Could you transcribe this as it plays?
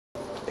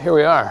here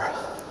we are.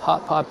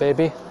 Hot pot,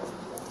 baby.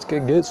 Let's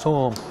get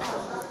some.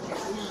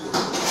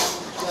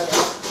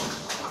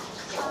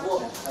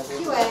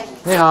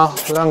 你好，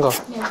两个。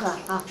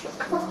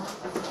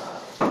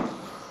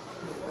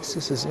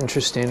 This is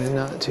interesting and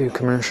not too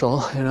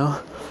commercial, you know?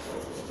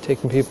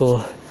 Taking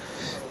people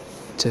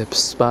to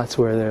spots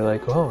where they're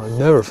like, oh, I'd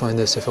never find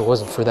this if it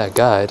wasn't for that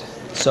guide.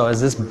 So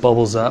as this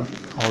bubbles up,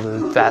 all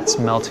the fat's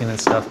melting and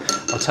stuff,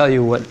 I'll tell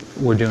you what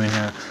we're doing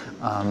here.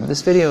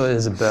 This video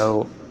is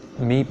about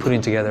me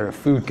putting together a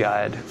food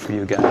guide for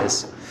you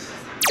guys.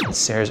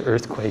 Sarah's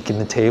earthquake in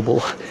the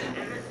table.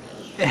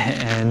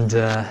 And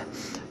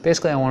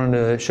basically I wanted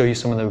to show you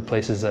some of the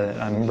places that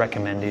I'm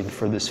recommending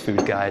for this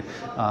food guide.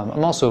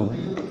 I'm also,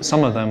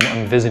 some of them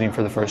I'm visiting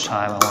for the first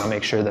time. I want to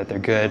make sure that they're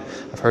good.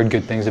 I've heard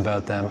good things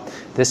about them.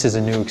 This is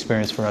a new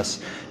experience for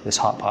us, this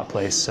hot pot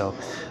place. So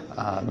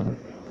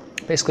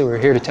basically we're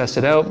here to test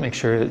it out, make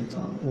sure it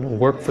will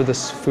work for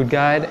this food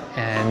guide,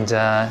 and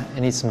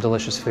eat some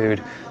delicious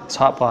food. This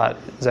hot pot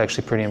is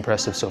actually pretty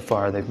impressive so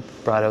far. They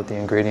brought out the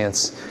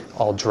ingredients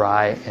all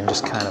dry and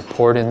just kind of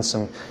poured in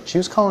some, she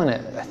was calling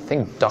it, I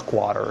think, duck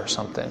water or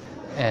something.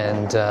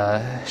 And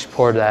she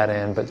poured that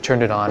in, but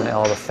turned it on, and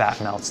all the fat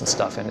melts and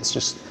stuff, and it's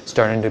just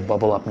starting to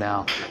bubble up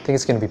now. I think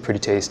it's going to be pretty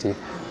tasty.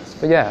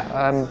 But yeah,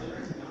 I don't know.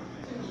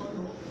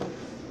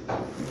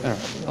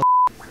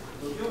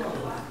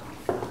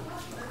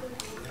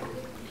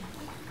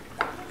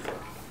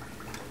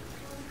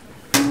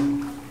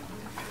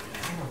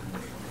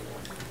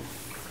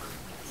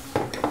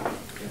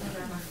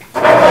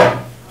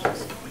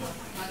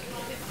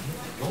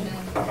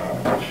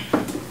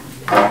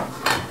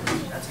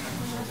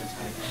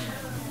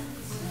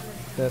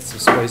 That's the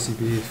spicy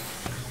beef.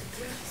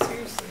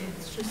 Seriously,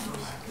 it's just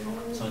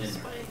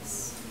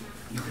spice.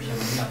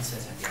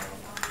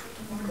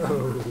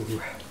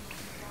 Oh.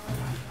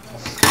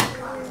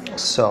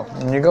 So,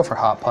 when you go for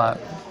hot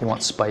pot, you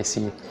want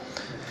spicy.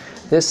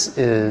 This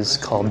is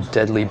called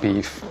deadly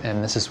beef,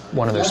 and this is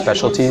one of their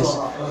specialties.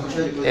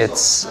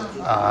 It's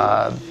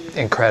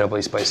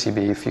incredibly spicy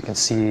beef. You can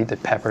see the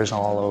peppers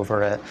all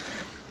over it.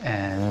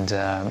 And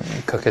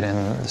you cook it in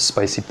the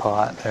spicy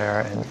pot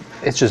there, and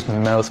it's just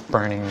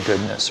mouth-burning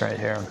goodness right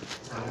here.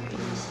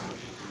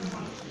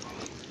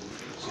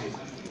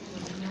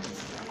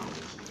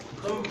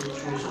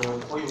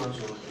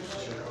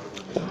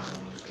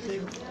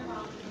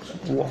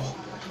 Whoa.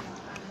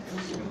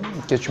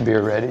 Get your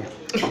beer ready.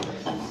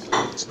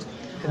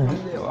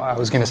 I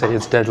was going to say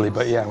it's deadly,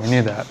 but yeah, we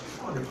knew that.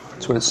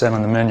 That's what it said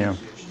on the menu.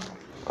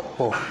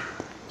 Oh.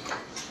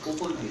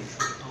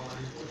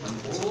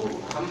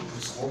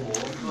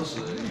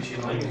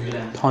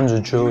 Tons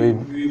of chili,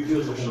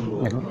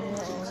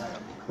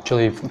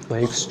 chili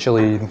flakes,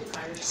 chili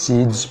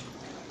seeds.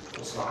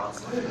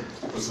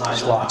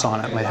 There's lots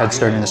on it. My head's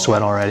starting to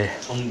sweat already.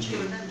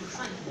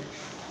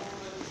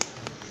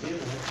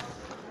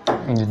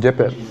 And you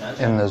dip it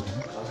in the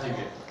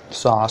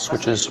sauce,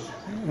 which is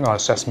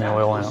sesame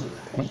oil in it.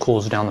 It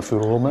cools down the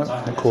food a little bit.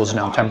 It cools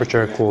down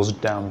temperature. It cools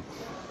down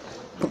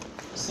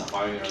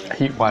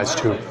heat-wise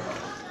too.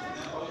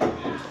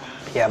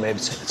 Yeah, babe,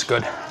 it's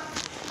good.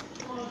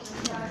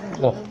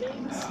 Oh,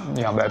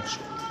 yeah, babes.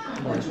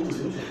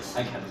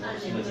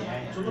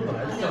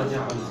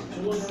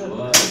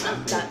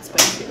 That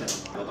spicy.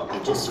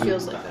 It just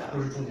feels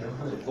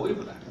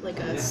like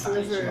a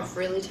sliver of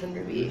really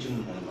tender beef,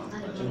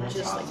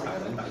 just like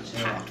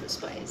packed with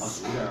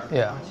spice.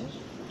 Yeah.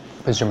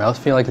 Does your mouth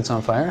feel like it's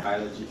on fire?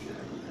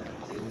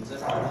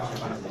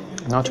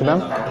 Not too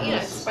bad?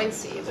 Yeah, it's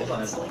spicy,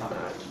 but it's like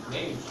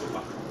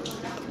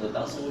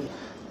not.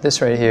 This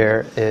right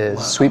here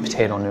is sweet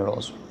potato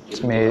noodles.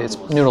 It's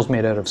noodles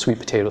made out of sweet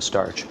potato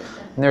starch.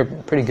 And they're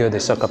pretty good. They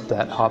suck up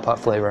that hot pot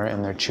flavor,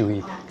 and they're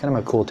chewy. Kind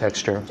of a cool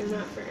texture. They're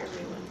not for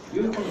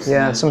everyone.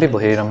 Yeah, some people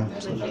hate them.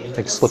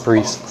 Like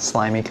slippery,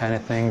 slimy kind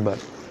of thing, but...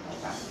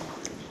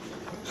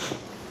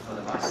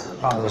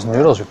 Oh, those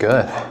noodles are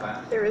good.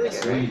 They're really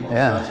good.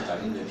 Yeah.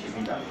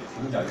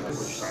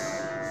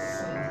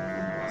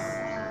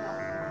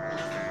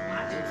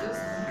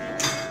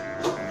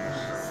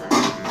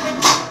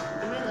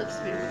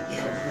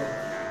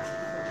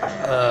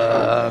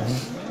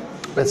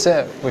 That's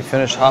it. We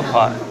finished hot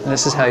pot. And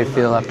this is how you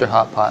feel after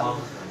hot pot.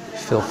 You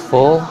feel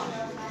full.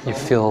 You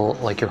feel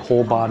like your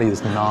whole body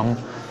is numb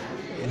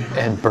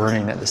and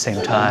burning at the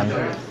same time.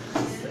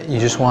 You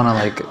just want to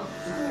like,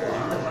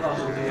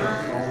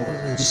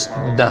 just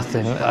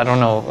nothing. I don't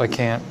know. I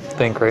can't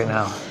think right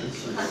now.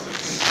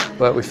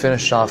 But we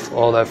finished off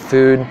all that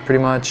food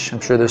pretty much. I'm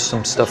sure there's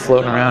some stuff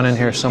floating around in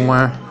here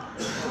somewhere.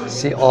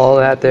 See all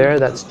that there?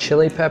 That's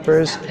chili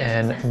peppers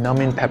and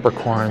numbing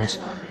peppercorns.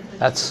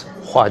 That's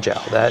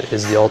huajiao. That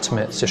is the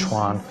ultimate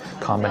Sichuan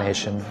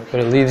combination. But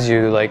it leaves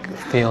you like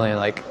feeling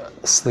like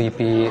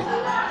sleepy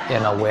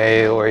in a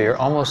way, or you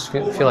almost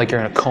feel like you're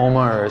in a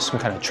coma or some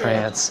kind of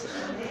trance.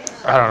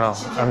 I don't know.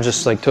 I'm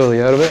just like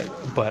totally out of it,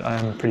 but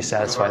I'm pretty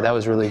satisfied. That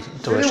was really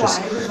delicious.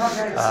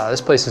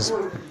 This place is,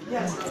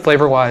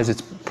 flavor-wise,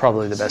 it's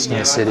probably the best in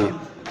the city.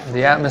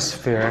 The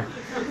atmosphere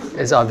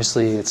is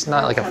obviously, it's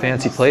not like a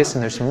fancy place,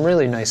 and there's some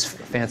really nice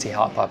fancy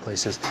hot pot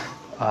places.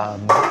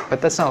 But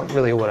that's not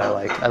really what I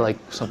like. I like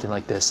something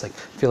like this. Like,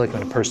 I feel like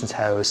I'm in a person's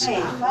house. You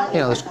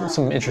know, there's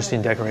some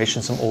interesting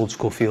decoration, some old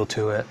school feel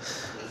to it,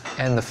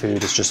 and the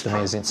food is just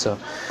amazing. So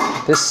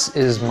this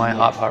is my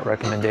hot pot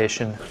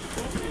recommendation.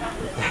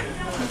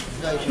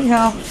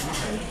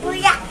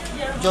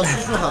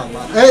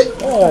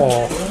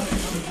 Oh.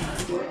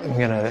 I'm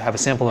gonna have a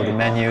sample of the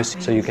menus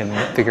so you can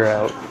figure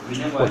out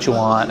what you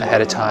want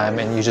ahead of time,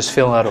 and you just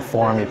fill out a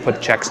form, you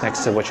put checks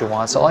next to what you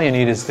want. So all you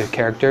need is the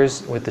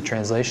characters with the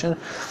translation.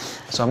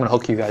 So I'm gonna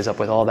hook you guys up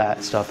with all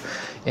that stuff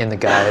in the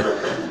guide.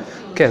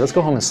 Okay, let's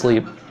go home and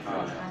sleep.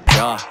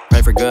 Yeah,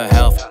 pray for good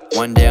health.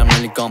 One day I'm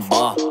really gonna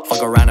ball.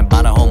 Fuck around and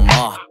buy the whole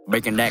mall.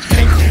 Breaking that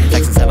cake,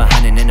 flexing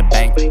 700 in the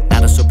bank.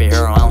 Not a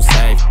superhero, I don't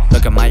say.